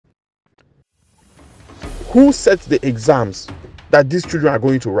Who sets the exams that these children are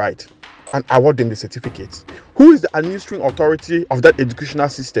going to write and award them the certificates? Who is the administering authority of that educational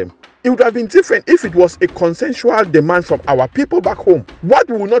system? It would have been different if it was a consensual demand from our people back home. What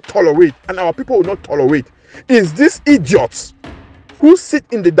we will not tolerate, and our people will not tolerate, is these idiots who sit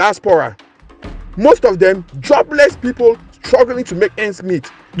in the diaspora, most of them jobless people struggling to make ends meet.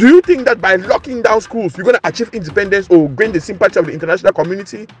 Do you think that by locking down schools, you're going to achieve independence or gain the sympathy of the international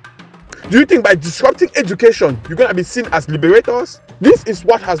community? Do you think by disrupting education, you're going to be seen as liberators? This is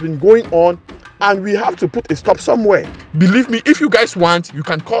what has been going on, and we have to put a stop somewhere. Believe me, if you guys want, you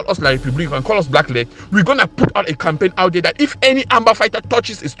can call us La Republic, you can call us Blackleg. We're going to put out a campaign out there that if any Amba fighter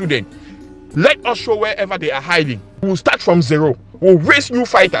touches a student, let us show wherever they are hiding. We'll start from zero. We'll raise new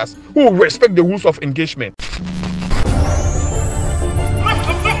fighters who will respect the rules of engagement.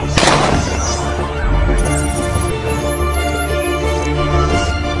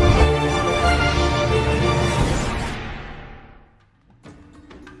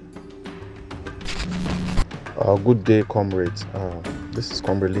 Good day, comrades. This is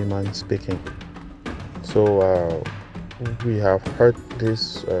Comrade Lehman speaking. So we have heard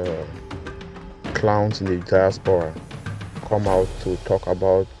these clowns in the diaspora come out to talk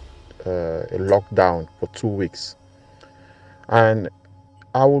about a lockdown for 2 weeks. And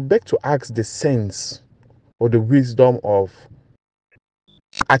I would beg to ask the sense or the wisdom of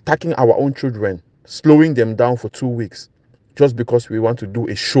attacking our own children, slowing them down for 2 weeks, just because we want to do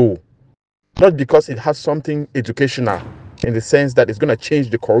a show. Not because it has something educational in the sense that it's going to change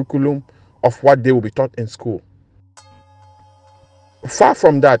the curriculum of what they will be taught in school. Far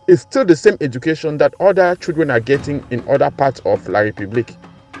from that, it's still the same education that other children are getting in other parts of La Republic.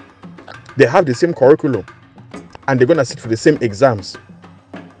 They have the same curriculum and they're going to sit for the same exams.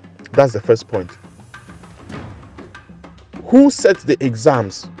 That's the first point. Who sets the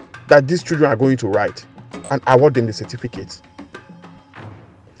exams that these children are going to write and award them the certificates?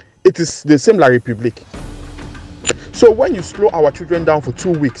 It is the same La Republic. So when you slow our children down for 2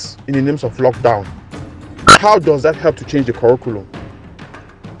 weeks in the names of lockdown, how does that help to change the curriculum?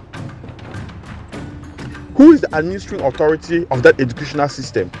 Who is the administering authority of that educational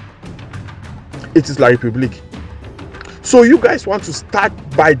system? It is La Republic. So you guys want to start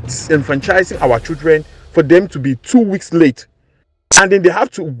by disenfranchising our children for them to be 2 weeks late. And then they have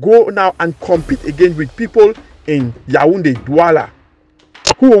to go now and compete again with people in Yaoundé, Douala,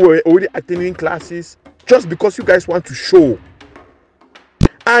 who were already attending classes just because you guys want to show.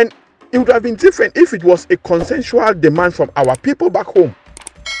 And it would have been different if it was a consensual demand from our people back home.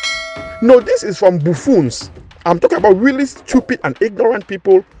 No, this is from buffoons. I'm talking about really stupid and ignorant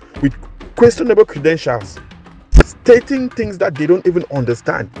people with questionable credentials, stating things that they don't even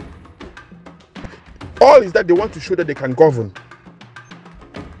understand. All is that they want to show that they can govern,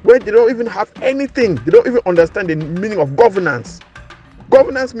 where they don't even have anything. They don't even understand the meaning of governance.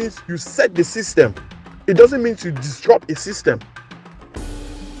 Governance means you set the system. It doesn't mean to disrupt a system.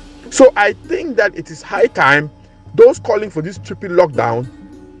 So I think that it is high time those calling for this stupid lockdown,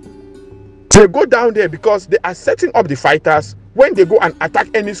 they go down there because they are setting up the fighters. When they go and attack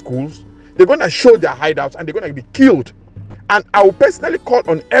any schools, they're going to show their hideouts and they're going to be killed. And I will personally call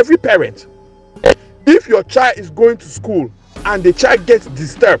on every parent, if your child is going to school and the child gets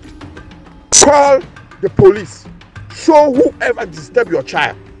disturbed, call the police. Show whoever disturbed your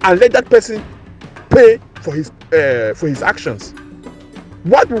child and let that person pay for his actions.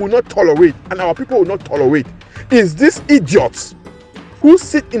 What we will not tolerate, and our people will not tolerate, is these idiots who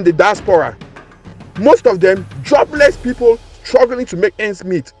sit in the diaspora, most of them jobless people struggling to make ends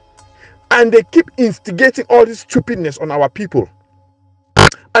meet, and they keep instigating all this stupidness on our people.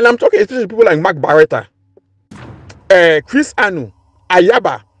 And I'm talking especially people like Mark Barretta, Chris Anu,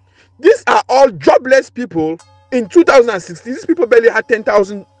 Ayaba. These are all jobless people. In 2016, these people barely had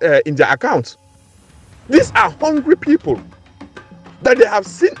 10,000 in their accounts. These are hungry people that they have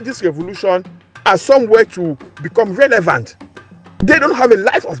seen this revolution as somewhere to become relevant. They don't have a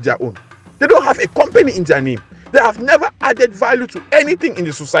life of their own. They don't have a company in their name. They have never added value to anything in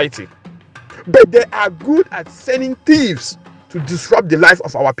the society. But they are good at sending thieves to disrupt the life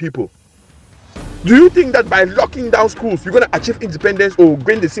of our people. Do you think that by locking down schools, you're going to achieve independence or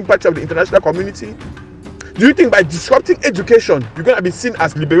gain the sympathy of the international community? Do you think by disrupting education, you're going to be seen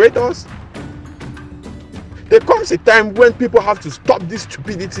as liberators? There comes a time when people have to stop this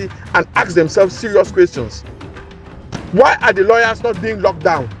stupidity and ask themselves serious questions. Why are the lawyers not being locked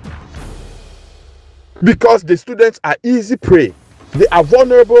down? Because the students are easy prey. They are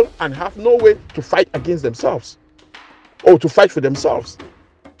vulnerable and have no way to fight against themselves or to fight for themselves.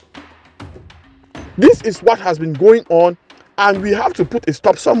 This is what has been going on, and we have to put a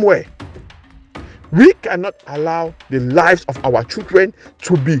stop somewhere. We cannot allow the lives of our children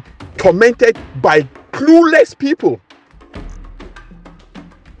to be tormented by clueless people.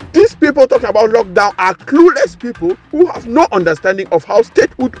 These people talking about lockdown are clueless people who have no understanding of how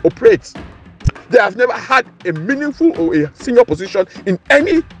statehood operates. They have never had a meaningful or a senior position in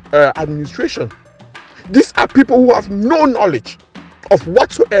any administration. These are people who have no knowledge of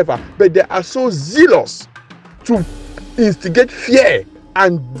whatsoever, but they are so zealous to instigate fear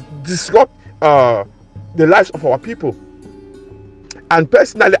and disrupt the lives of our people. And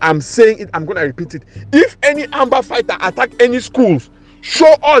personally, I'm saying it, I'm going to repeat it. If any Amber fighter attack any schools,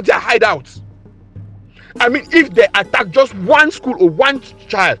 show all their hideouts. I mean, if they attack just one school or one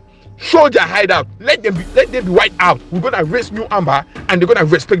child, show their hideout. Let them be wiped out. We're going to raise new Amber, and they're going to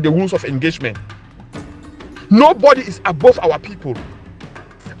respect the rules of engagement. Nobody is above our people.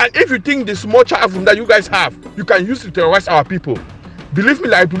 And if you think the small child from that you guys have, you can use to terrorize our people. Believe me,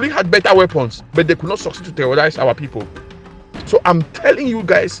 like, Republic had better weapons, but they could not succeed to terrorize our people. So I'm telling you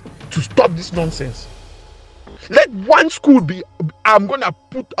guys to stop this nonsense. Let one school be, I'm going to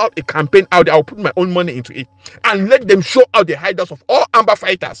put out a campaign out there, I'll put my own money into it, and let them show out the hideouts of all Amber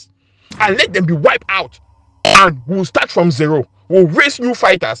fighters, and let them be wiped out. And we'll start from zero. We'll raise new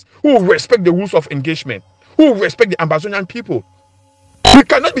fighters who will respect the rules of engagement, who will respect the Ambazonian people. We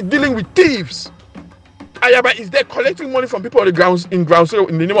cannot be dealing with thieves. Ayaba is there collecting money from people on the grounds in ground zero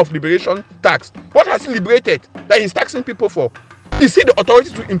in the name of liberation tax. What has he liberated that he's taxing people for? Is he the authority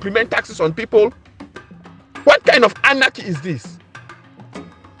to implement taxes on people? What kind of anarchy is this?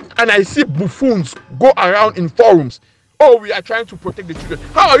 And I see buffoons go around in forums. Oh, we are trying to protect the children.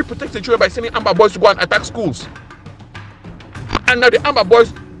 How are you protecting the children by sending Amber boys to go and attack schools? And now the Amber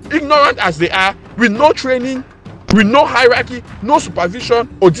boys, ignorant as they are, with no training, with no hierarchy, no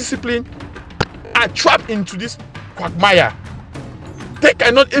supervision or discipline, are trapped into this quagmire. They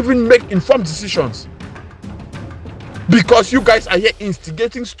cannot even make informed decisions because you guys are here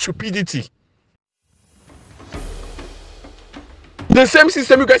instigating stupidity. The same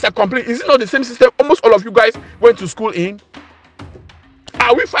system you guys are complaining, is it not the same system almost all of you guys went to school in?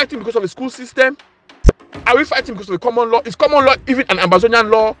 Are we fighting because of the school system? Are we fighting because of the common law? Is common law even an Ambazonian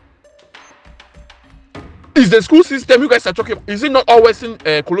law? Is the school system you guys are talking about, is it not always in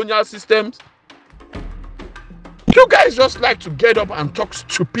colonial systems? You guys just like to get up and talk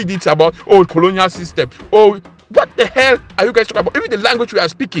stupidity about, oh, colonial system. Oh, what the hell are you guys talking about? Even the language we are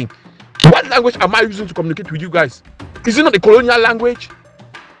speaking, what language am I using to communicate with you guys? Is it not the colonial language?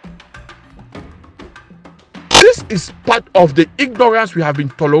 This is part of the ignorance we have been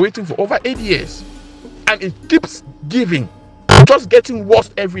tolerating for over 8 years. And it keeps giving, just getting worse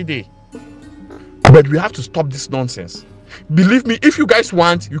every day. But we have to stop this nonsense. Believe me, if you guys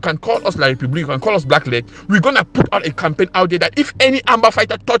want, you can call us like Republic, you can call us Blackleg. We're going to put out a campaign out there that if any Amber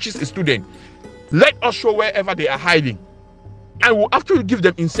fighter touches a student, let us show wherever they are hiding. And we'll actually give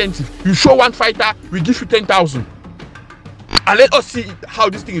them incentive. You show one fighter, we give you 10,000. And let us see how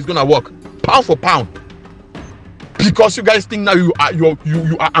this thing is going to work, pound for pound. Because you guys think now you are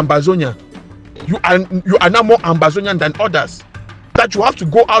Ambazonia. You are now more Ambazonian than others. That you have to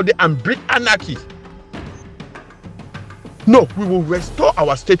go out there and breed anarchy. No, we will restore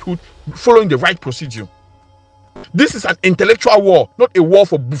our statehood following the right procedure. This is an intellectual war, not a war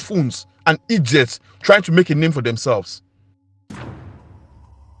for buffoons and idiots trying to make a name for themselves.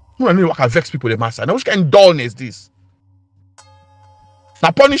 I know what can vex people, the master. Now, which kind of dullness is this?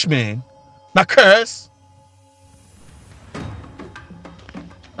 Now, punishment, now, curse.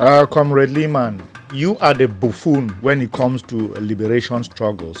 Comrade Lehman, you are the buffoon when it comes to liberation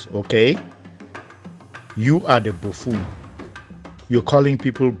struggles, okay? You are the buffoon. You're calling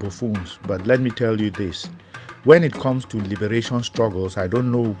people buffoons, but let me tell you this. When it comes to liberation struggles, I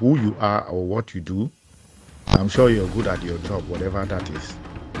don't know who you are or what you do. I'm sure you're good at your job, whatever that is.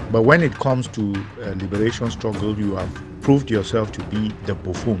 But when it comes to liberation struggle, you have proved yourself to be the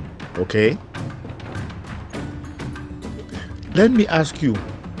buffoon, okay? Let me ask you,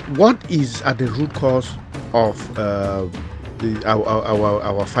 what is at the root cause of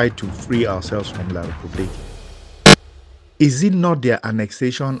our fight to free ourselves from La Republique? Is it not their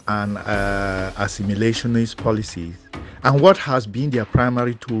annexation and assimilationist policies? And what has been their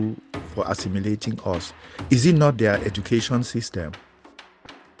primary tool for assimilating us? Is it not their education system?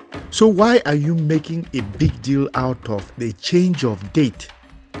 So why are you making a big deal out of the change of date?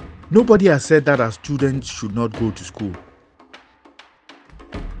 Nobody has said that our students should not go to school.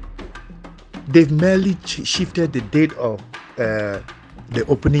 They've merely shifted the date of the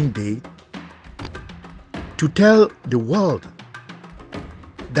opening day to tell the world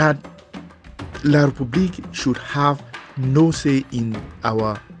that La Republique should have no say in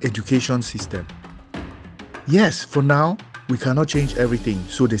our education system. Yes, for now, we cannot change everything.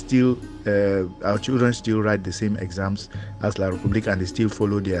 So they still, our children still write the same exams as La Republique, and they still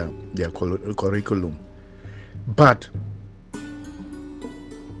follow their curriculum. But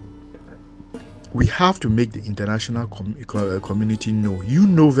we have to make the international community know. You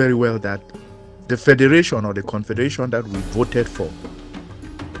know very well that the federation or the confederation that we voted for,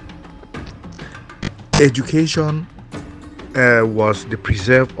 education was the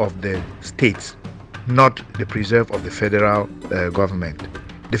preserve of the states, not the preserve of the federal government.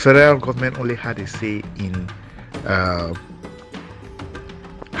 The federal government only had a say in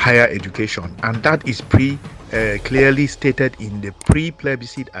higher education, and that is clearly stated in the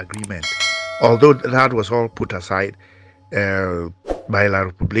pre-plebiscite agreement. Although that was all put aside by La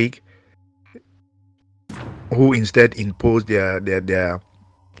Republique, who instead imposed their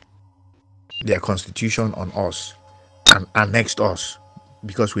constitution on us and annexed us,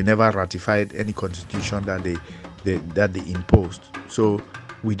 because we never ratified any constitution that they imposed. So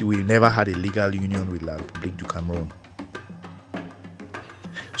we never had a legal union with La Republique du Cameroon.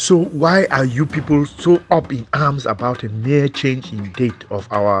 So why are you people so up in arms about a mere change in date of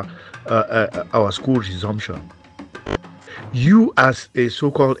our school resumption? You, as a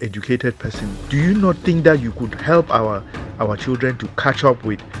so-called educated person, do you not think that you could help our children to catch up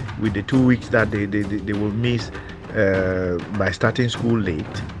with the 2 weeks that they will miss by starting school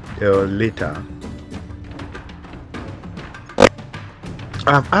late or later?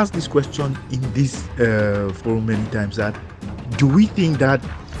 I've asked this question in this forum many times, that do we think that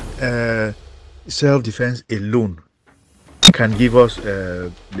self-defense alone can give us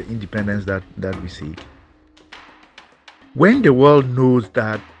the independence that we seek? When the world knows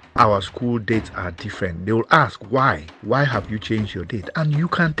that our school dates are different, they will ask, why have you changed your date? And you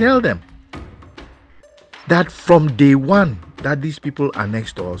can tell them that from day one that these people are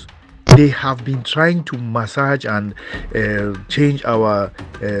next to us, they have been trying to massage and change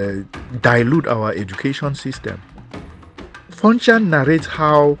dilute our education system. Funshan narrates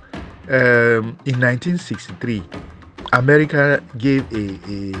how in 1963, America gave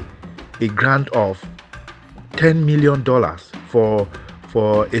a grant of $10 million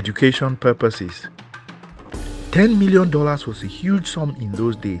for education purposes. $10 million was a huge sum in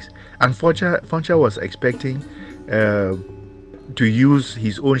those days, and Funshan was expecting to use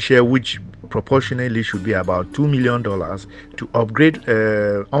his own share, which proportionally should be about $2 million, to upgrade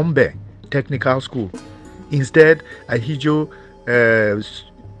Ombe Technical School. Instead, Ahijo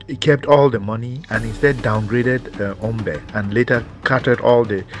kept all the money and instead downgraded Ombe, and later carted all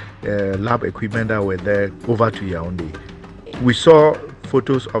the lab equipment that were there over to Yaoundé. We saw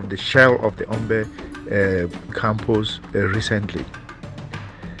photos of the shell of the Ombe campus recently.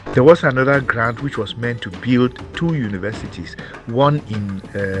 There was another grant which was meant to build 2 universities, one in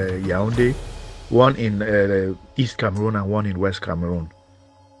Yaoundé, one in East Cameroon and one in West Cameroon.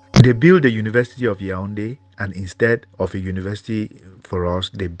 They built the University of Yaoundé, and instead of a university for us,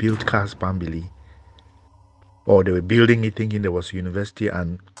 they built Cas Pambili. Or they were building it thinking there was a university,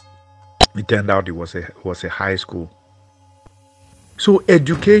 and it turned out it was a high school. So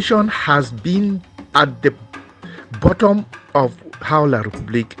education has been at the bottom of how La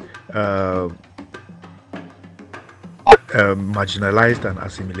Republique marginalized and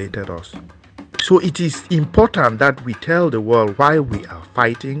assimilated us. So it is important that we tell the world why we are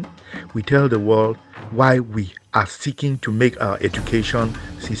fighting. We tell the world why we are seeking to make our education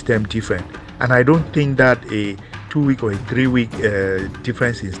system different. And I don't think that a 2-week or a 3-week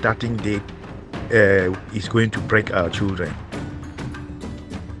difference in starting date is going to break our children.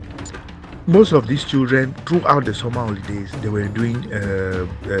 Most of these children, throughout the summer holidays, they were doing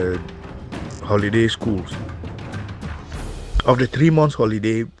holiday schools. Of the 3 months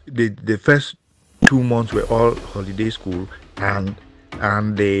holiday, the first 2 months were all holiday school, and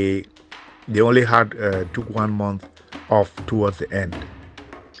they only had took 1 month off towards the end.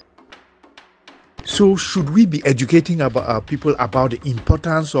 So should we be educating about our people about the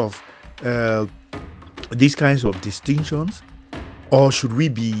importance of these kinds of distinctions? Or should we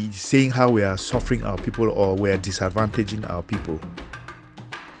be saying how we are suffering our people or we are disadvantaging our people?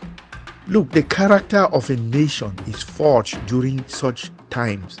 Look, the character of a nation is forged during such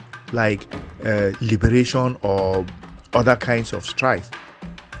times like liberation or other kinds of strife.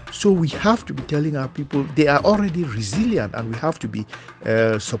 So we have to be telling our people they are already resilient, and we have to be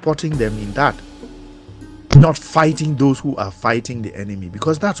supporting them in that. Not fighting those who are fighting the enemy,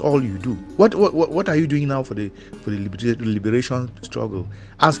 because that's all you do. What are you doing now for the liberation struggle?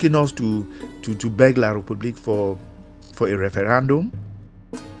 Asking us to beg La Republique for a referendum?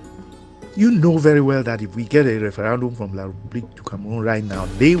 You know very well that if we get a referendum from La Republique du Cameroon right now,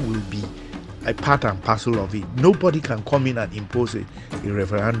 they will be a part and parcel of it. Nobody can come in and impose a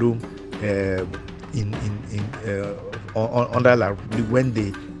referendum under La Republique when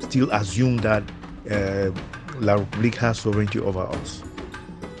they still assume that La Republique has sovereignty over us.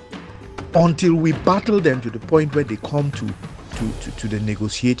 Until we battle them to the point where they come to the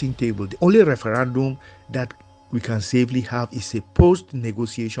negotiating table, the only referendum that we can safely have is a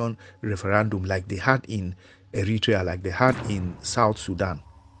post-negotiation referendum like they had in Eritrea, like they had in South Sudan.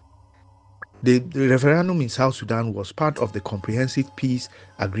 The referendum in South Sudan was part of the comprehensive peace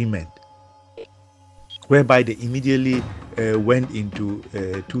agreement, whereby they immediately went into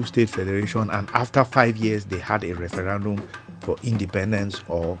a two-state federation, and after 5 years they had a referendum for independence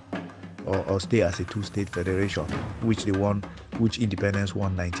or stay as a two-state federation, which independence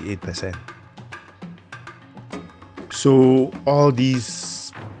won 98%. So all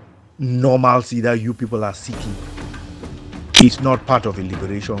these normalcy that you people are seeking is not part of a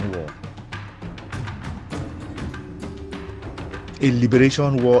liberation war. A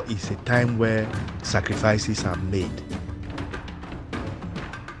liberation war is a time where sacrifices are made.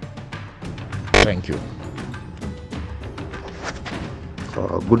 Thank you.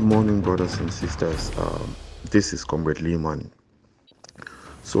 Good morning, brothers and sisters. This is Comrade Lehman.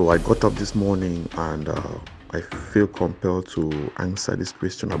 So I got up this morning and I feel compelled to answer this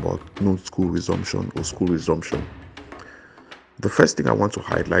question about no school resumption or school resumption. The first thing I want to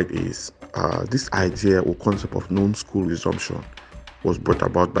highlight is this idea or concept of non-school resumption was brought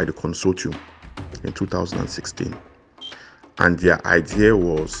about by the consortium in 2016. And their idea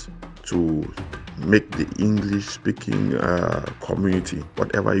was to make the English-speaking community,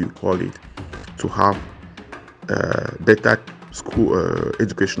 whatever you call it, to have better school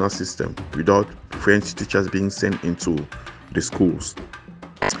educational system without French teachers being sent into the schools.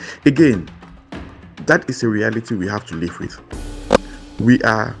 Again, that is a reality we have to live with. We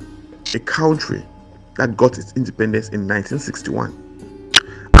are a country that got its independence in 1961,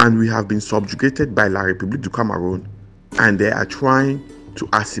 and we have been subjugated by La République du Cameroun, and they are trying to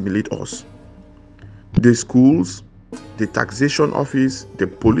assimilate us. The schools, the taxation office, the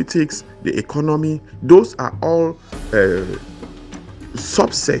politics, the economy, those are all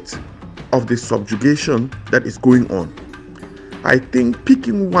subset of the subjugation that is going on. I think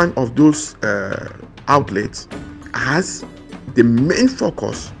picking one of those outlets as the main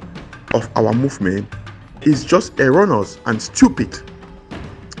focus of our movement is just erroneous and stupid.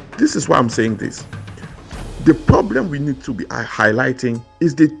 This is why I'm saying this. The problem we need to be highlighting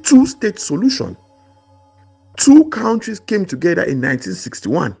is the two-state solution. Two countries came together in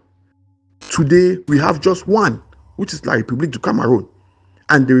 1961. Today, we have just one, which is La République du Cameroun.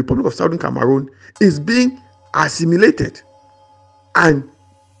 And the Republic of Southern Cameroon is being assimilated and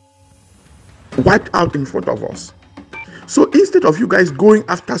wiped out in front of us. So instead of you guys going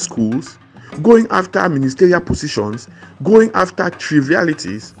after schools, going after ministerial positions, going after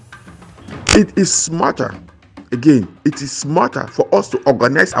trivialities, it is smarter. Again, it is smarter for us to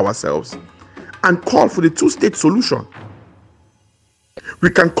organize ourselves and call for the two-state solution. We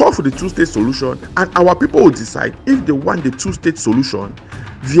can call for the two-state solution, and our people will decide if they want the two-state solution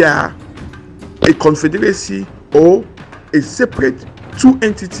via a confederacy or a separate two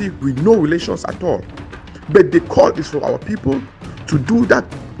entity with no relations at all. But the call is for our people to do that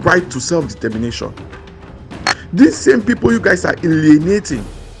right to self-determination. These same people you guys are alienating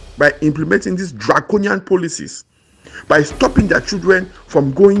by implementing these draconian policies, by stopping their children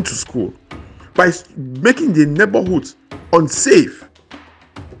from going to school, by making the neighborhoods unsafe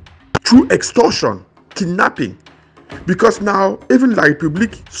through extortion, kidnapping, because now even La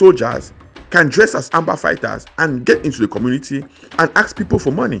République soldiers can dress as amber fighters and get into the community and ask people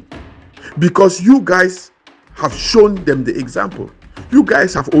for money, because you guys have shown them the example. You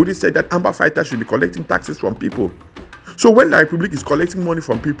guys have already said that amber fighters should be collecting taxes from people. So when La République is collecting money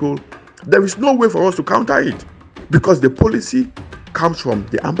from people, there is no way for us to counter it, because the policy comes from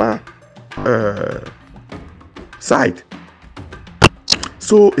the amber side.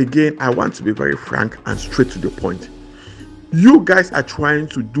 So again, I want to be very frank and straight to the point. You guys are trying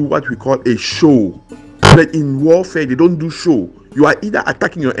to do what we call a show, but in warfare they don't do show. You are either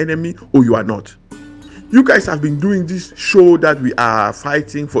attacking your enemy or you are not. You guys have been doing this show that we are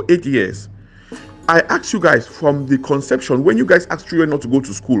fighting for 8 years. I asked you guys from the conception, when you guys asked children not to go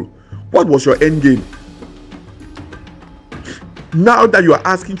to school, what was your end game? Now that you are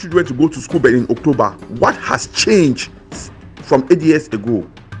asking children to go to school but in October, what has changed from 8 years ago?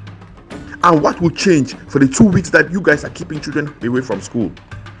 And what will change for the 2 weeks that you guys are keeping children away from school?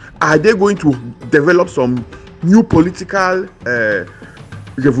 Are they going to develop some new political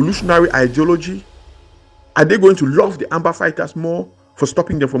revolutionary ideology? Are they going to love the amber fighters more for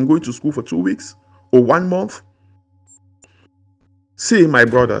stopping them from going to school for 2 weeks or 1 month? See, my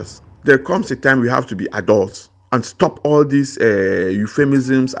brothers, there comes a time we have to be adults and stop all these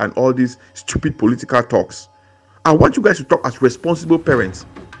euphemisms and all these stupid political talks. I want you guys to talk as responsible parents.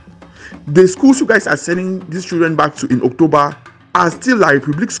 The schools you guys are sending these children back to in October are still La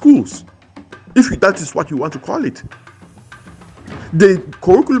Republique schools, if that is what you want to call it. The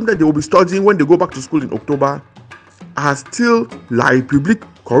curriculum that they will be studying when they go back to school in October are still La Republique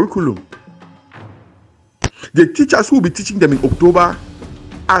curriculum. The teachers who will be teaching them in October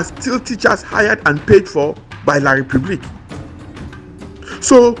are still teachers hired and paid for by La Republique.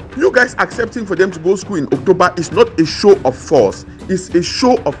 So you guys accepting for them to go to school in October is not a show of force, it's a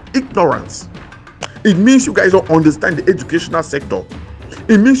show of ignorance. It means you guys don't understand the educational sector.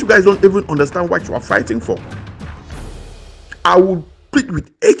 It means you guys don't even understand what you are fighting for. I will plead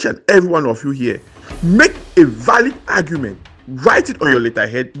with each and every one of you here. Make a valid argument. Write it on your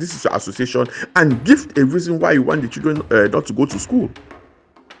letterhead. This is your association, and give a reason why you want the children not to go to school.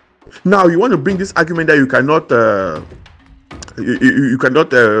 Now you want to bring this argument that you cannot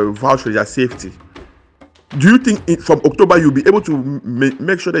vouch for their safety. Do you think from October you'll be able to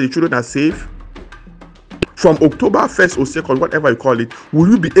make sure that the children are safe? From October 1st or 2nd, whatever you call it, will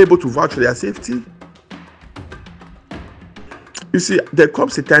you be able to vouch for their safety? You see, there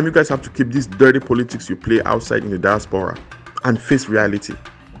comes a time you guys have to keep this dirty politics you play outside in the diaspora and face reality.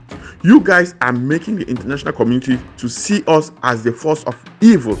 You guys are making the international community to see us as the force of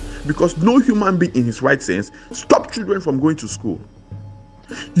evil, because no human being in his right sense stop children from going to school.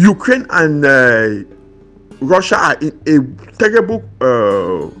 Ukraine and Russia are in a terrible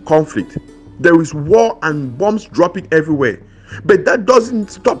conflict. There is war and bombs dropping everywhere. But that doesn't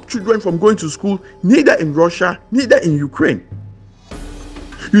stop children from going to school, neither in Russia, neither in Ukraine.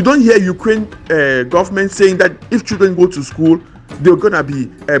 You don't hear Ukraine government saying that if children go to school, they're gonna be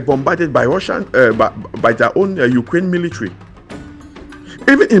bombarded by Russian, by their own Ukraine military.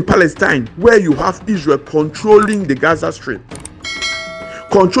 Even in Palestine, where you have Israel controlling the Gaza Strip,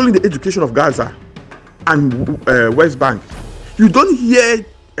 controlling the education of Gaza and West Bank, you don't hear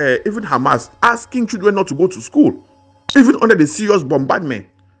even Hamas asking children not to go to school, even under the serious bombardment.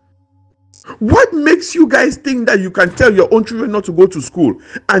 What makes you guys think that you can tell your own children not to go to school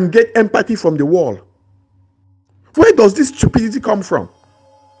and get empathy from the wall? Where does this stupidity come from?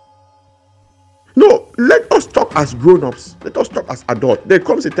 No, let us talk as grown-ups. Let us talk as adults. There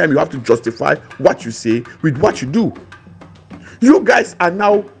comes a time you have to justify what you say with what you do. You guys are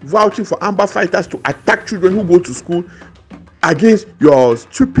now vouching for Amber fighters to attack children who go to school against your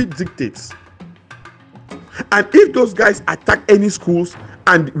stupid dictates. And if those guys attack any schools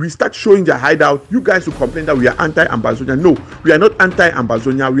and we start showing their hideout, you guys will complain that we are anti-Ambazonia. No, we are not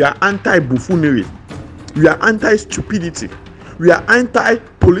anti-Ambazonia. We are anti-buffoonery. We are anti-stupidity. We are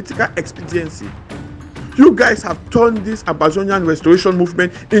anti-political expediency. You guys have turned this Ambazonian restoration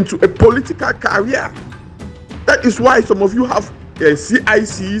movement into a political career. That is why some of you have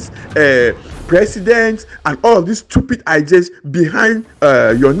CICs, presidents, and all of these stupid ideas behind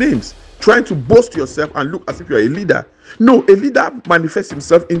your names, trying to boast yourself and look as if you're a leader. No, a leader manifests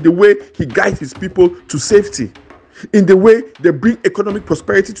himself in the way he guides his people to safety, in the way they bring economic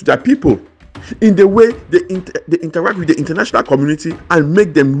prosperity to their people, in the way they interact with the international community and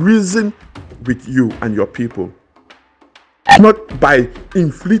make them reason with you and your people, not by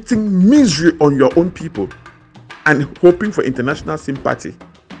inflicting misery on your own people and hoping for international sympathy.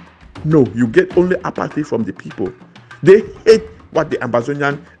 No, you get only apathy from the people. They hate what the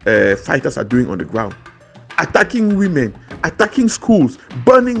Ambazonian fighters are doing on the ground. Attacking women, attacking schools,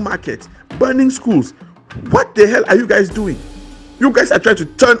 burning markets, burning schools. What the hell are you guys doing? You guys are trying to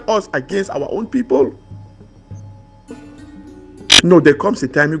turn us against our own people? No, there comes a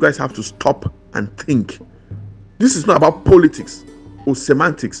time you guys have to stop and think. This is not about politics or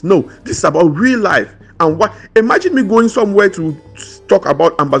semantics. No, this is about real life. And what? Imagine me going somewhere to talk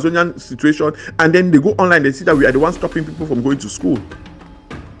about Ambazonian situation, and then they go online, they see that we are the ones stopping people from going to school.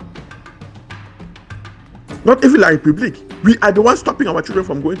 Not even La Republique. We are the ones stopping our children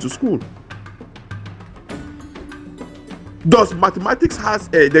from going to school. Does mathematics has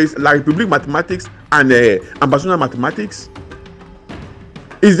there is La Republique mathematics and Ambazonian mathematics?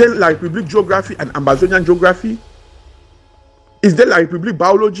 Is there La Republique geography and Ambazonian geography? Is there La Republique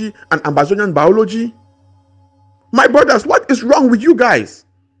biology and Ambazonian biology? My brothers, what is wrong with you guys?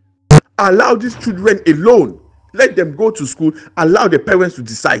 Allow these children alone. Let them go to school. Allow the parents to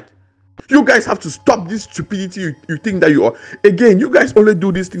decide. You guys have to stop this stupidity you think that you are. Again, you guys only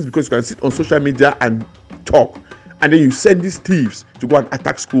do these things because you can sit on social media and talk. And then you send these thieves to go and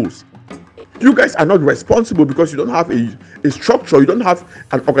attack schools. You guys are not responsible because you don't have a structure. You don't have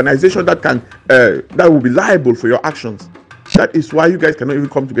an organization that can that will be liable for your actions. That is why you guys cannot even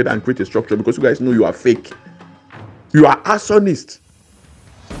come together and create a structure, because you guys know you are fake. You are arsonists.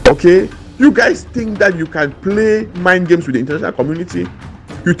 Okay? You guys think that you can play mind games with the international community?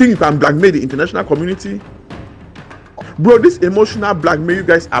 You think you can blackmail the international community? Bro, this emotional blackmail you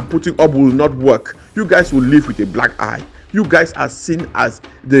guys are putting up will not work. You guys will live with a black eye. You guys are seen as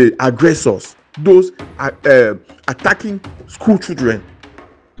the aggressors, those attacking school children.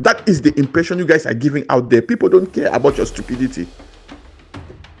 That is the impression you guys are giving out there. People don't care about your stupidity.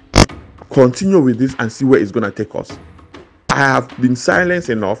 Continue with this and see where it's going to take us. I have been silenced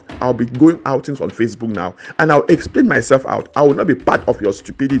enough. I'll be going outings on Facebook now, and I'll explain myself out. I will not be part of your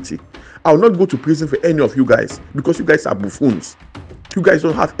stupidity. I will not go to prison for any of you guys, because you guys are buffoons. You guys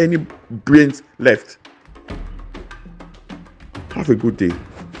don't have any brains left. Have a good day.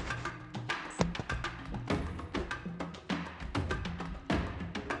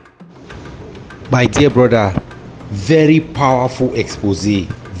 My dear brother, very powerful expose,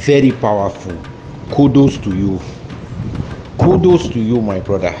 very powerful. Kudos to you. Kudos to you, my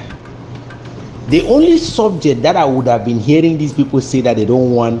brother. The only subject that I would have been hearing these people say that they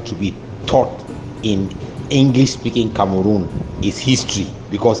don't want to be taught in English-speaking Cameroon is history,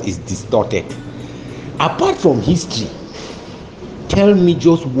 because it's distorted. Apart from history, tell me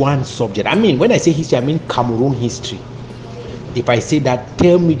just one subject. I mean, when I say history, I mean Cameroon history. If I say that,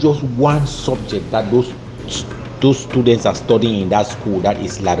 tell me just one subject that those students are studying in that school that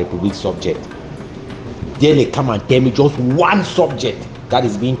is La République subject. Then they come and tell me just one subject that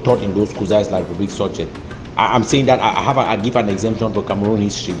is being taught in those schools that is La République subject. I'm saying that I give an exemption for Cameroon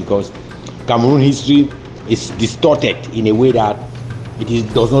history, because Cameroon history is distorted in a way that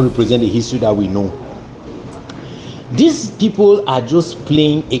does not represent the history that we know. These people are just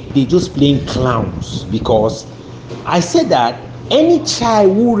playing clowns, because I said that any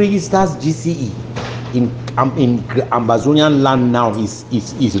child who registers GCE in Ambazonian land now is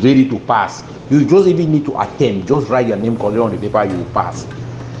ready to pass. You just even need to attend. Just write your name correctly on the paper, you will pass.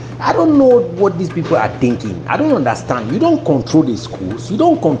 I don't know what these people are thinking. I don't understand. You don't control the schools. You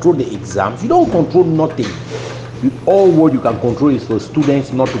don't control the exams. You don't control nothing. All what you can control is for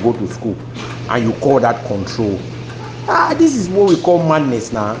students not to go to school, and you call that control. This is what we call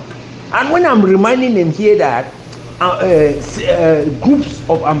madness now. And when I'm reminding them here that groups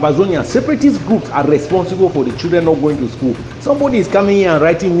of Ambazonia, separatist groups, are responsible for the children not going to school. Somebody is coming here and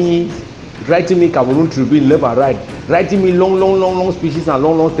writing me Cameroon Tribune left and right, writing me long speeches and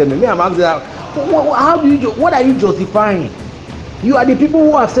long statements. Me, I'm asking, what are you justifying? You are the people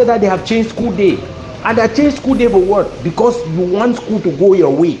who have said that they have changed school day, and they changed school day for what? Because you want school to go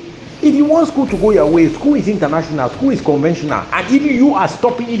your way. If you want school to go your way, school is international, school is conventional, and if you are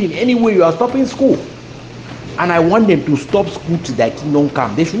stopping it in any way, you are stopping school. And I want them to stop school till their kingdom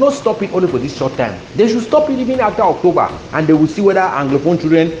come. They should not stop it only for this short time. They should stop it even after October, and they will see whether Anglophone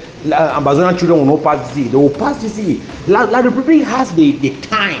children, Ambazonian children will not pass GCE. They will pass GCE. La République has the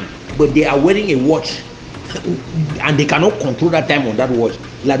time, but they are wearing a watch, and they cannot control that time on that watch.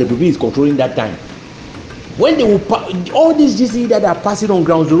 La République is controlling that time. When they will all these GCE that are passing on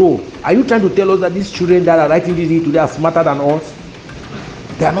ground zero, are you trying to tell us that these children that are writing GCE today are smarter than us?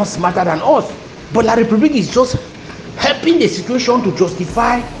 They are not smarter than us. But La République is just helping the situation to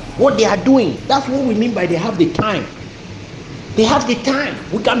justify what they are doing. That's what we mean by they have the time. They have the time.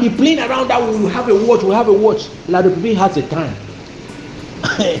 We can be playing around that. We have a watch. We have a watch. La République has the time.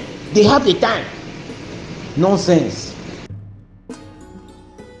 They have the time. Nonsense.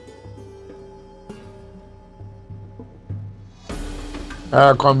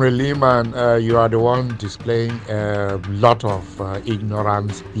 Comrade Lehman, you are the one displaying a lot of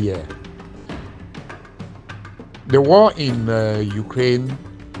ignorance here. The war in Ukraine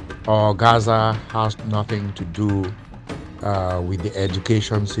or Gaza has nothing to do with the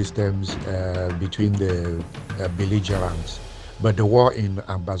education systems between the belligerents. But the war in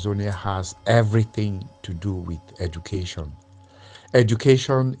Ambazonia has everything to do with education.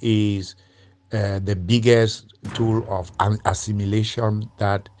 Education is the biggest tool of assimilation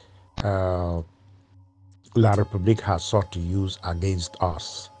that La République has sought to use against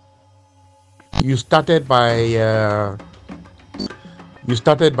us. You started by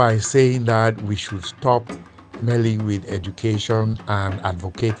saying that we should stop meddling with education and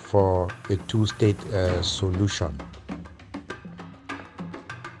advocate for a two-state solution.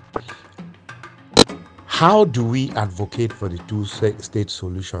 How do we advocate for the two-state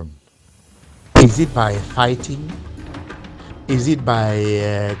solution? Is it by fighting? Is it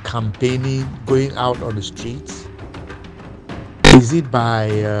by campaigning, going out on the streets? Is it by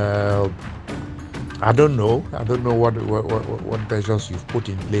I don't know. I don't know what measures you've put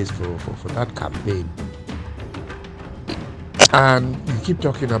in place for that campaign. And you keep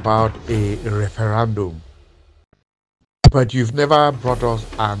talking about a referendum, but you've never brought us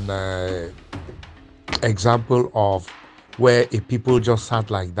an example of where a people just sat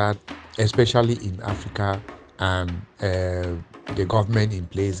like that, especially in Africa, and the government in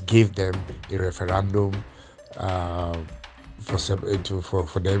place gave them a referendum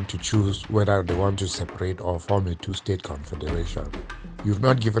for them to choose whether they want to separate or form a two-state confederation. You've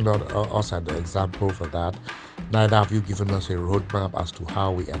not given us an example for that. Neither have you given us a roadmap as to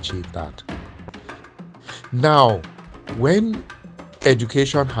how we achieve that. Now, when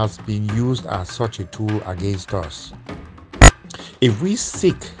education has been used as such a tool against us, if we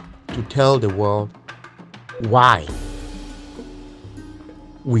seek to tell the world why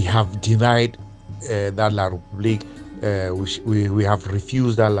we have denied that La République, we have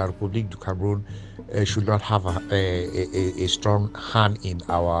refused that La République du Cameroon should not have a strong hand in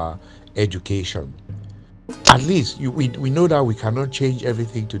our education. At least we know that we cannot change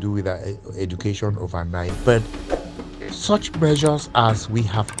everything to do with our education overnight, but such measures as we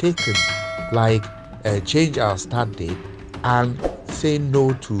have taken, like change our start date and say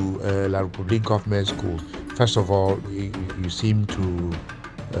no to La République government schools. First of all, you seem to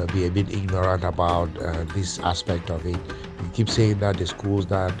be a bit ignorant about this aspect of it. You keep saying that the schools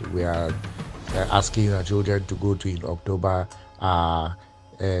that we are asking our children to go to in October are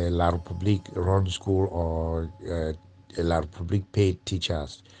La République run school or La République paid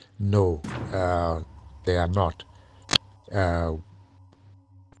teachers. No, they are not.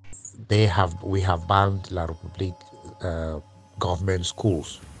 We have banned La République government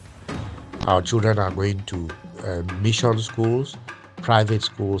schools. Our children are going to mission schools, private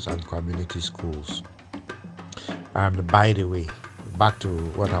schools, and community schools. And by the way, back to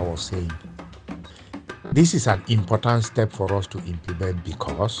what I was saying, this is an important step for us to implement,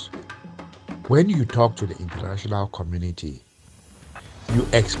 because when you talk to the international community, you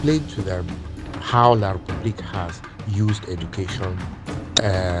explain to them how La République has used education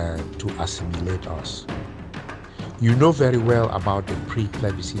to assimilate us. You know very well about the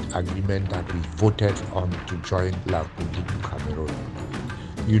pre-plebiscite agreement that we voted on to join La République du Cameroon.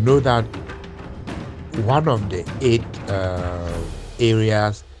 You know that one of the 8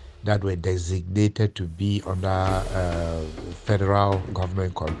 areas that were designated to be under federal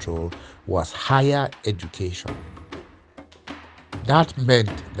government control was higher education. That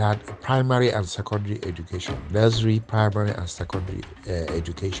meant that primary and secondary education, nursery, primary and secondary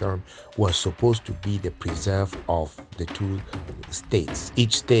education, was supposed to be the preserve of the 2 states.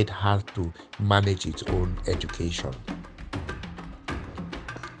 Each state had to manage its own education.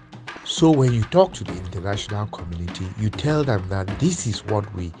 So when you talk to the international community, you tell them that this is what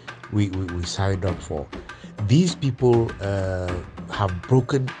we signed up for. These people have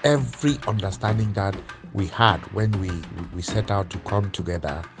broken every understanding that we had when we set out to come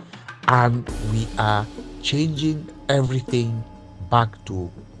together, and we are changing everything back to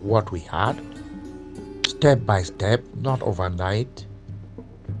what we had, step by step, not overnight,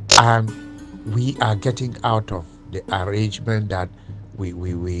 and we are getting out of the arrangement that we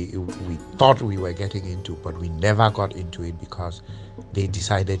thought we were getting into, but we never got into it because they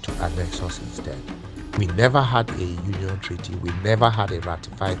decided to annex us instead. We never had a union treaty. We never had a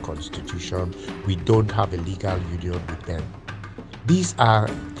ratified constitution. We don't have a legal union with them. These are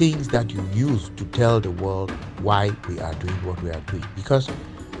things that you use to tell the world why we are doing what we are doing. Because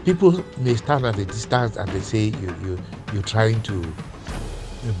people may stand at a distance and they say you're trying to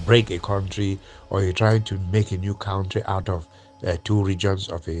break a country, or you're trying to make a new country out of 2 regions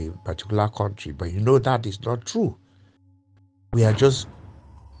of a particular country. But you know that is not true. We are just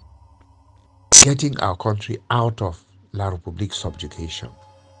getting our country out of La République subjugation,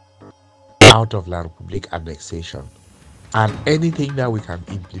 out of La République annexation, and anything that we can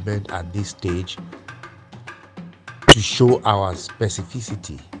implement at this stage to show our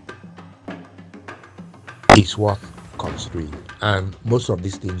specificity is worth considering. And most of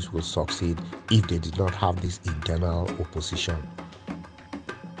these things will succeed if they did not have this internal opposition.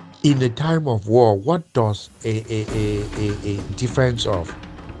 In a time of war, what does a difference of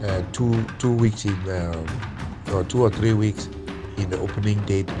 2 weeks in or 2 or 3 weeks in the opening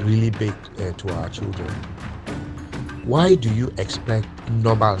date really big to our children? Why do you expect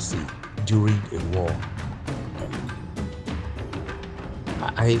normalcy during a war?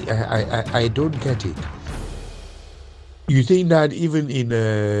 I don't get it. You think that even in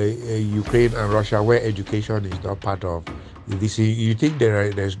Ukraine and Russia, where education is not part of this, you think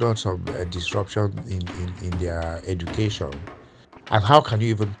there's not some disruption in their education? And how can you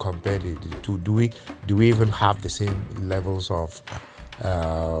even compare the two? Do we even have the same levels of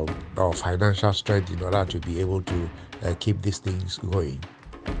financial strength in order to be able to keep these things going?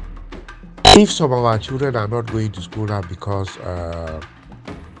 If some of our children are not going to school now because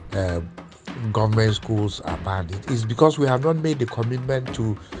government schools are banned, it is because we have not made the commitment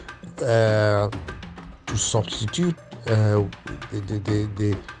to substitute the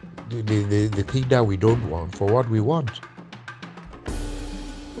thing that we don't want for what we want.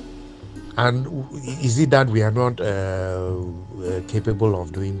 And is it that we are not capable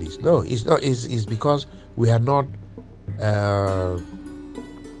of doing this? No, it's not. It's because we are not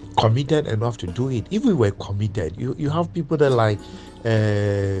committed enough to do it. If we were committed, you have people that like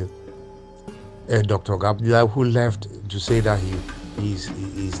Dr. Gabriel, who left to say that he's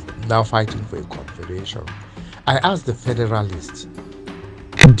now fighting for a confederation. I asked the Federalists,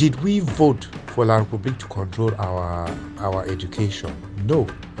 did we vote for La Republique to control our education? No,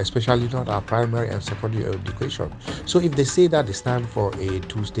 especially not our primary and secondary education. So if they say that they stand for a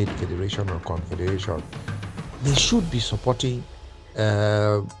two-state federation or confederation, they should be supporting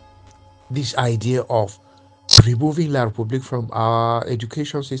this idea of removing La Republique from our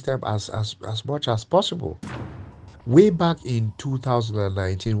education system as much as possible. Way back in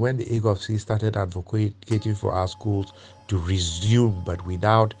 2019, when the AGOFC started advocating for our schools to resume, but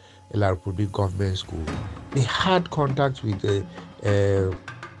without a La Republique government school, they had contacts with the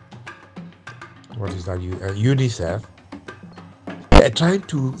UNICEF, trying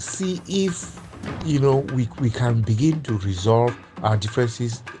to see if we can begin to resolve our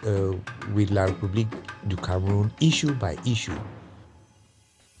differences with La Republique du Cameroon issue by issue,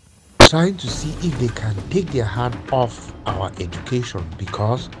 trying to see if they can take their hand off our education,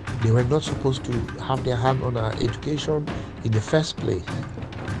 because they were not supposed to have their hand on our education in the first place.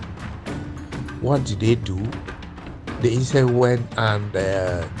 What did they do? They instead went and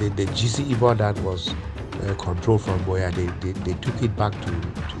the GC board that was controlled from Boya, they took it back to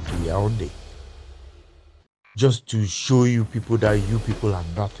Yaoundé, just to show you people that you people are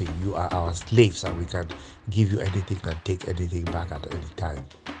nothing. You are our slaves, and we can give you anything and take anything back at any time.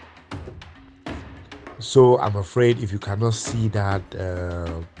 So I'm afraid if you cannot see that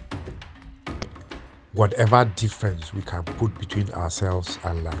whatever difference we can put between ourselves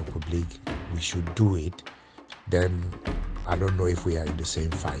and La Republique, we should do it, then I don't know if we are in the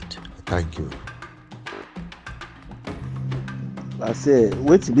same fight. Thank you. I say,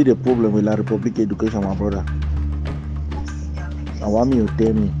 what be the problem with La Republique education, my brother? I want you to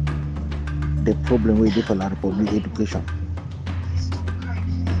tell me the problem with the La Republique education.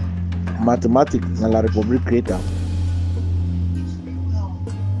 Mathematics na La Republique creator.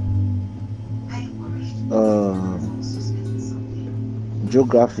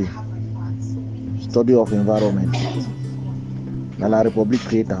 Geography, study of environment, na La Republique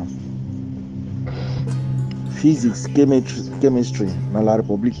creator. Physics, chemistry, na La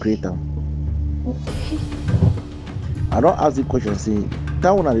Republique creator. I don't ask the question, say,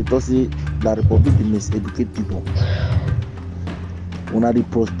 that one they talk say La Republique miseducate people. When they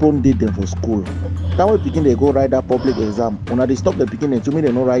postpone date them for school, that way picking they go write that public exam. When they stop the picking them, to me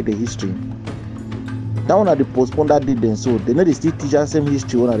they don't write the history. That one they postpone that date them, so they know they still teach us same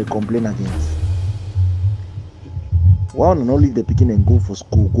history when they complain against. Why don't leave the picking and go for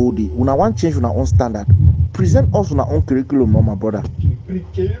school? Go there. When I want change on our own standard, present us on our own curriculum, my brother.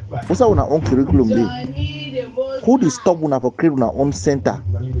 What's on our own curriculum there? Who they stop when I create on our own center?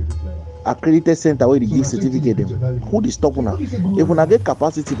 Accredited center where they give certificate them. Who they stop now? If when I get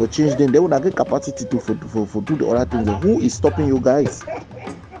capacity for change them, they will not get capacity to for do the other things. Who is stopping you guys?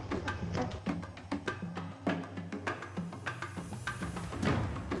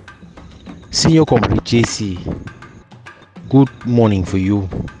 Senior Comrade JC, good morning for you.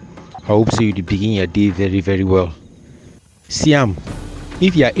 I hope so you begin your day very, very well. Siam,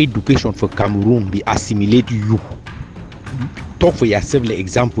 if your education for Cameroon be assimilate you, talk for yourself. The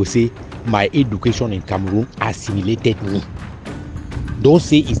example say, my education in Cameroon assimilated me. Don't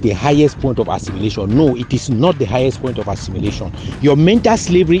say it's the highest point of assimilation. No, it is not the highest point of assimilation. Your mental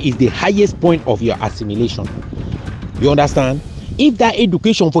slavery is the highest point of your assimilation. You understand? If that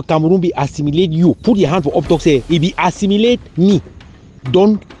education for Cameroon be assimilate you, put your hand for up talk, say it be assimilate me.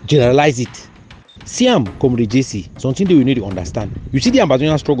 Don't generalize it. Siam, Comrade JC, something that you need to understand. You see the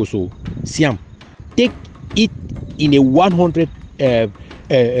Ambazonia struggle, so Siam, take it in a 100%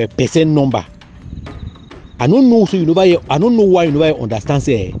 number. I don't know, so I don't know why you never understand.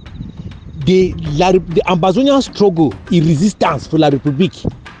 Say the Ambazonia struggle in resistance for La Republique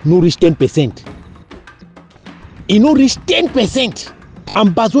no reach 10%. It no reach 10%.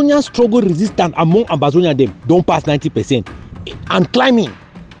 Ambazonia struggle resistance among Ambazonia them don't pass 90%. and climbing.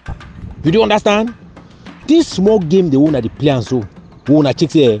 You do understand? This small game they wanna play and so we wanna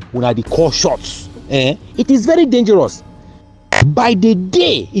check say wanna the core shots. It is very dangerous. By the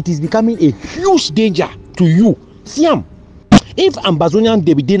day, it is becoming a huge danger to you. See if Ambazonian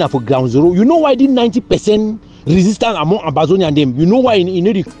they be dinner for ground zero, you know why did 90% resistance among Ambazonia and them? You know why you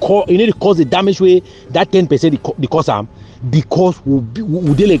need to cause the damage way that 10% the cause am? Because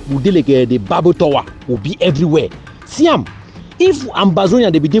the bubble tower will be everywhere. See if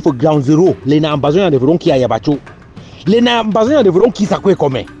Ambazonia they be there for ground zero, Lena Ambazonia they don't care yabacho. Lena Ambazonia they don't kiss akwe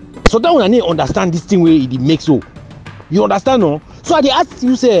come. So that one I need understand this thing where it makes so. You understand, no? So I ask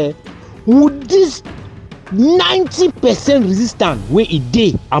you say, would this 90% resistance where it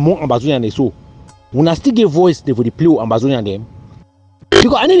day among Ambazonia and so when I still give voice for the play of Ambazonia and them?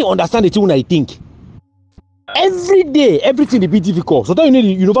 Because I need to understand the thing when I think. Every day, everything will be difficult. So then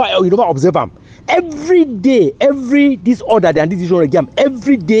you never observe them. Every day, this order and this game,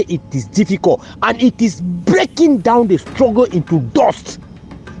 every day it is difficult and it is breaking down the struggle into dust.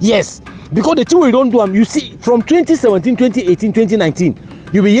 Yes, because the thing we don't do them, you see, from 2017, 2018, 2019,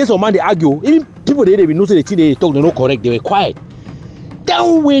 you be hear some man they argue. Even people they be know say the thing they talk they not correct, they were quiet. That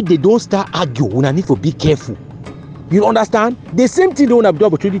way they don't start argue. We need to be careful. You understand? The same thing they want to do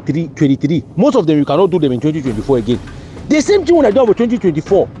about 2023. Most of them you cannot do them in 2024 again. The same thing when I do about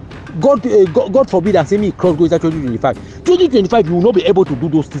 2024. God forbid and say me cross go into 2025. 2025 you will not be able to do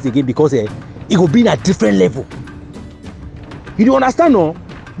those things again because it will be in a different level. You do understand, no?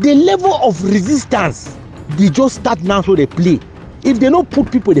 The level of resistance they just start now so they play. If they don't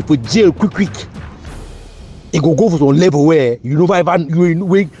put people in for jail quick, it will go for some level where you never ever it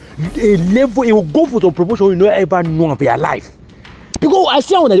will go for some proportion you never ever know of your life. Because I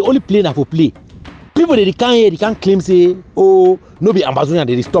see when they only play now for play. People they can't claim say, oh, no be Ambazonia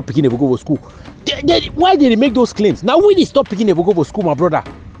they stop picking them go for school. Why did they make those claims? Now when they stop picking them go for school, my brother,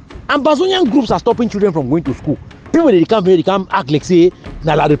 Ambazonian groups are stopping children from going to school. People they can't act like say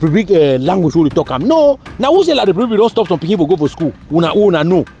na La Republic language will talk am. No, now who say La Republic don't stop some people go for school? Una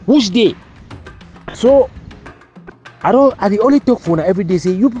know which day. So I only talk for every day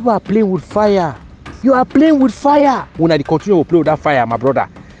say you people are playing with fire. You are playing with fire. Una they continue to play with that fire, my brother.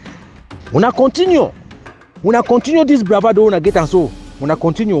 Una continue this bravado una get and so. Una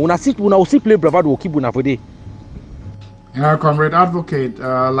continue. Una will see play bravado will keep una for day. Comrade Advocate,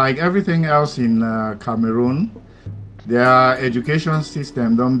 like everything else in Cameroon, their education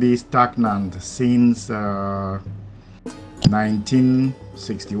system don't be stagnant since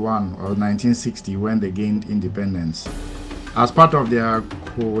 1961 or 1960 when they gained independence. As part of their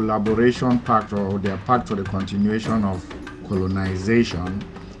collaboration pact or their pact for the continuation of colonization,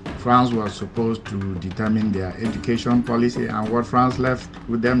 France was supposed to determine their education policy, and what France left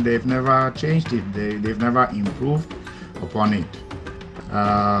with them, they've never changed it. They've never improved upon it.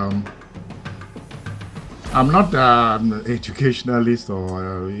 I'm not an educationalist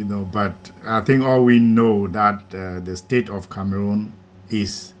or but I think all we know that the state of Cameroon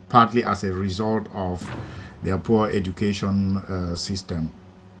is partly as a result of their poor education system.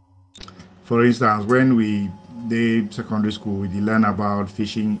 For instance, when we did secondary school, we learn about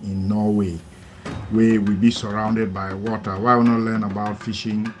fishing in Norway, where we be surrounded by water. Why we not learn about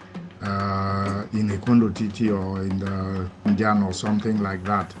fishing in Ekondo Titi or in the Indian or something like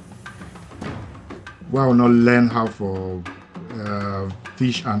that? Why we not learn how to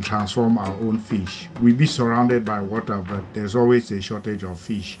fish and transform our own fish? We be surrounded by water, but there's always a shortage of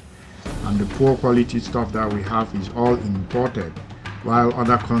fish, and the poor quality stuff that we have is all imported, while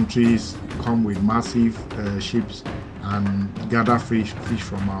other countries come with massive ships and gather fish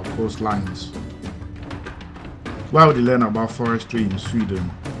from our coastlines. Why would we learn about forestry in Sweden,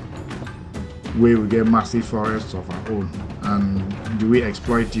 where we get massive forests of our own, and do we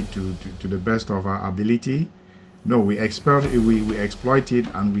exploit it to the best of our ability? No, we exploit it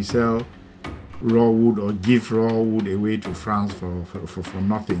and we sell raw wood or give raw wood away to France for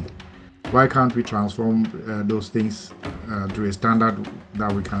nothing. Why can't we transform those things to a standard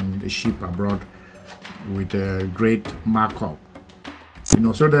that we can ship abroad with a great markup?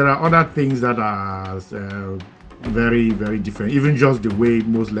 So there are other things that are very, very different. Even just the way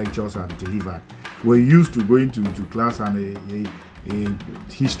most lectures are delivered. We're used to going to class, and a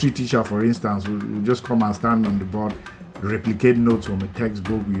history teacher, for instance, will just come and stand on the board, replicate notes from a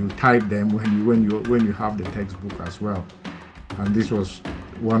textbook. You type them when you have the textbook as well. And this was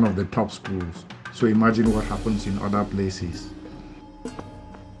one of the top schools. So imagine what happens in other places.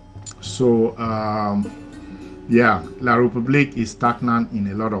 So yeah, La République is stagnant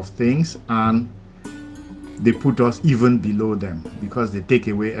in a lot of things, and they put us even below them because they take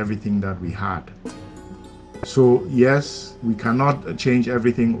away everything that we had. So yes, we cannot change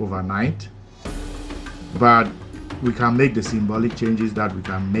everything overnight, but we can make the symbolic changes that we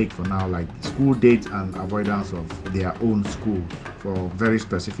can make for now, like school dates and avoidance of their own schools for very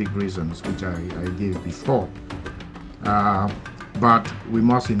specific reasons, which I gave before. But we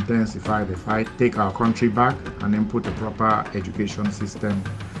must intensify the fight, take our country back, and then put a proper education system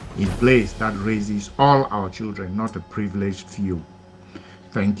in place that raises all our children, not a privileged few.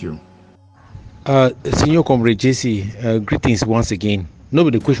 Thank you. Senior Comrade JC, greetings once again.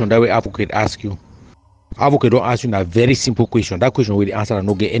 Nobody question that way advocate ask you. Advocate don't ask you a very simple question. That question will answer and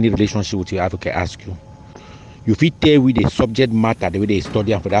not get any relationship with your advocate ask you. You fit tell with the subject matter the way they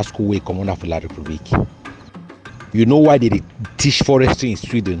study for that school way come on for La Republic. You know why they teach forestry in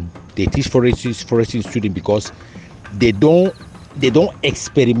Sweden? They teach forestry in Sweden because they don't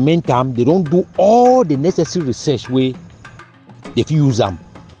experiment them. They don't do all the necessary research way they use them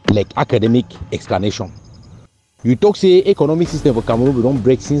like academic explanation. You talk say economic system for Cameroon we don't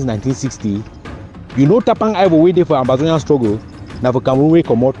break since 1960. You know Tapang I way there for Ambazonia struggle. Now for Cameroon we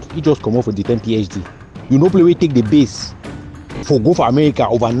come out, he just come out for the 10 PhD. You know play we take the base for go for America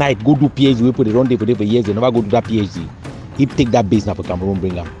overnight, go do PhD, we put it on there for years, they never go do that PhD. He take that base now for Cameroon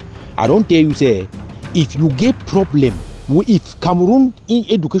bring them. I don't tell you say if you get problem, if Cameroon in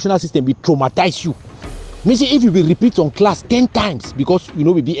educational system be traumatize you. Means if you will repeat on class 10 times because you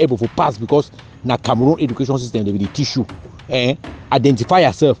know we be able to pass because na Cameroon education system they will teach you. Identify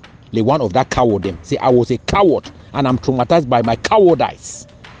yourself like one of that coward them. Say I was a coward and I'm traumatized by my cowardice.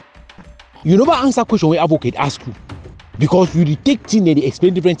 You never answer question when advocate ask you. Because you take things and they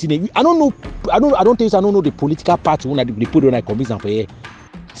explain different things. I don't know the political party when they put on a commission for here.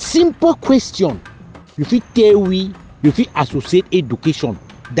 Simple question. You fit tell we, you fit associate education,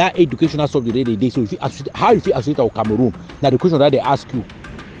 that educational subject they so you fit associate, how you fit associate our Cameroon. Now the question that they ask you.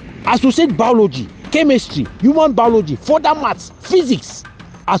 Associate biology, chemistry, human biology, further maths, physics.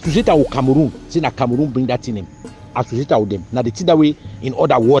 Associate our Cameroon. Say that Cameroon bring that in them. Associate with them. Now the thing that way, in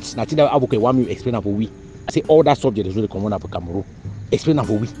other words, now the thing that advocate want me to explain for we. I say all that subject is really common for Cameroon. Explain that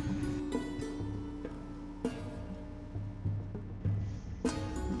for we.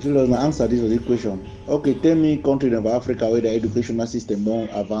 Julius, my answer this was the question. Okay, tell me country in Africa where the educational system more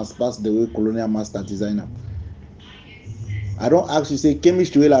advanced past the way colonial master designer. I don't ask you say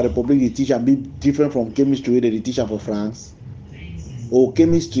chemistry where La Republic they teach and be different from chemistry where they teach for France, or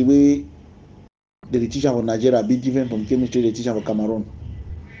chemistry where they teach for Nigeria be different from chemistry they teach for Cameroon.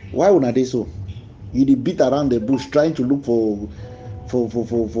 Why would they so? You beat around the bush trying to look for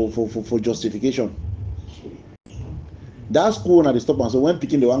justification. That school when they stop and so when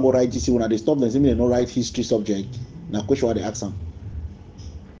picking the one go write GC when they stop them say they no write history subject. Now question what they ask them.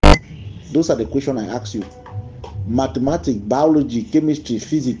 Those are the questions I ask you. Mathematics, biology, chemistry,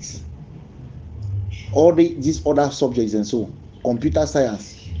 physics, all these other subjects and so computer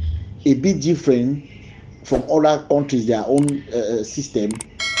science a bit different from other countries their own system.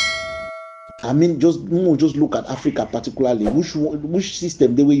 I mean, just look at Africa particularly. Which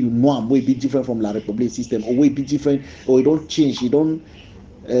system the way you know them will be different from La Republic system, or will be different, or it don't change, it don't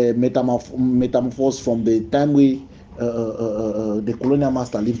metamorphose from the time we the colonial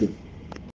master lived them.